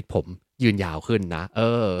ห้ชีวิตผมยืนยาวขึ้นนะ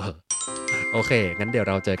โอเคงั้นเดี๋ยว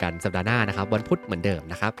เราเจอกันสัปดาห์หน้านะครับวันพุธเหมือนเดิม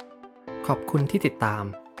นะครับขอบคุณที่ติดตาม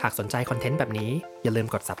หากสนใจคอนเทนต์แบบนี้อย่าลืม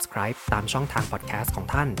กด subscribe ตามช่องทาง podcast ของ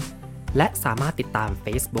ท่านและสามารถติดตาม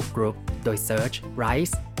Facebook Group โดย search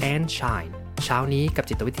Rise and Shine เช้านี้กับ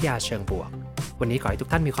จิตวิทยาเชิงบวกวันนี้ขอให้ทุก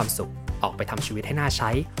ท่านมีความสุข ออกไปทำชีวิตให้น่าใช้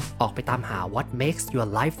ออกไปตามหา what makes your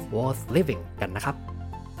life worth living กันนะครับ